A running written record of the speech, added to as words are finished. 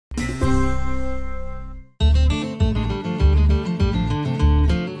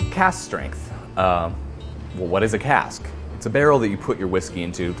cask strength. Well, what is a cask? It's a barrel that you put your whiskey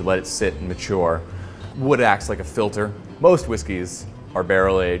into to let it sit and mature. Wood acts like a filter. Most whiskeys are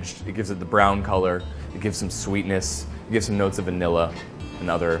barrel aged. It gives it the brown color, it gives some sweetness, it gives some notes of vanilla and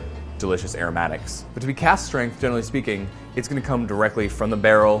other delicious aromatics. But to be cask strength, generally speaking, it's going to come directly from the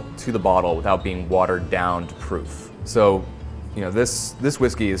barrel to the bottle without being watered down to proof. So, this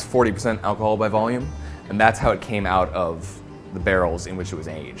whiskey is 40% alcohol by volume, and that's how it came out of the barrels in which it was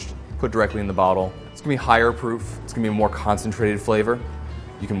aged. Put directly in the bottle. It's going to be higher proof. It's going to be a more concentrated flavor.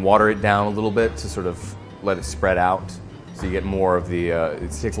 You can water it down a little bit to sort of let it spread out, so you get more of the,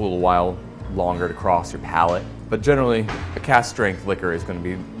 it takes a little while longer to cross your palate. But generally, a cask strength liquor is going to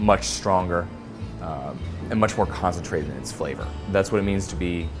be much stronger and much more concentrated in its flavor. That's what it means to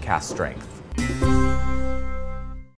be cask strength.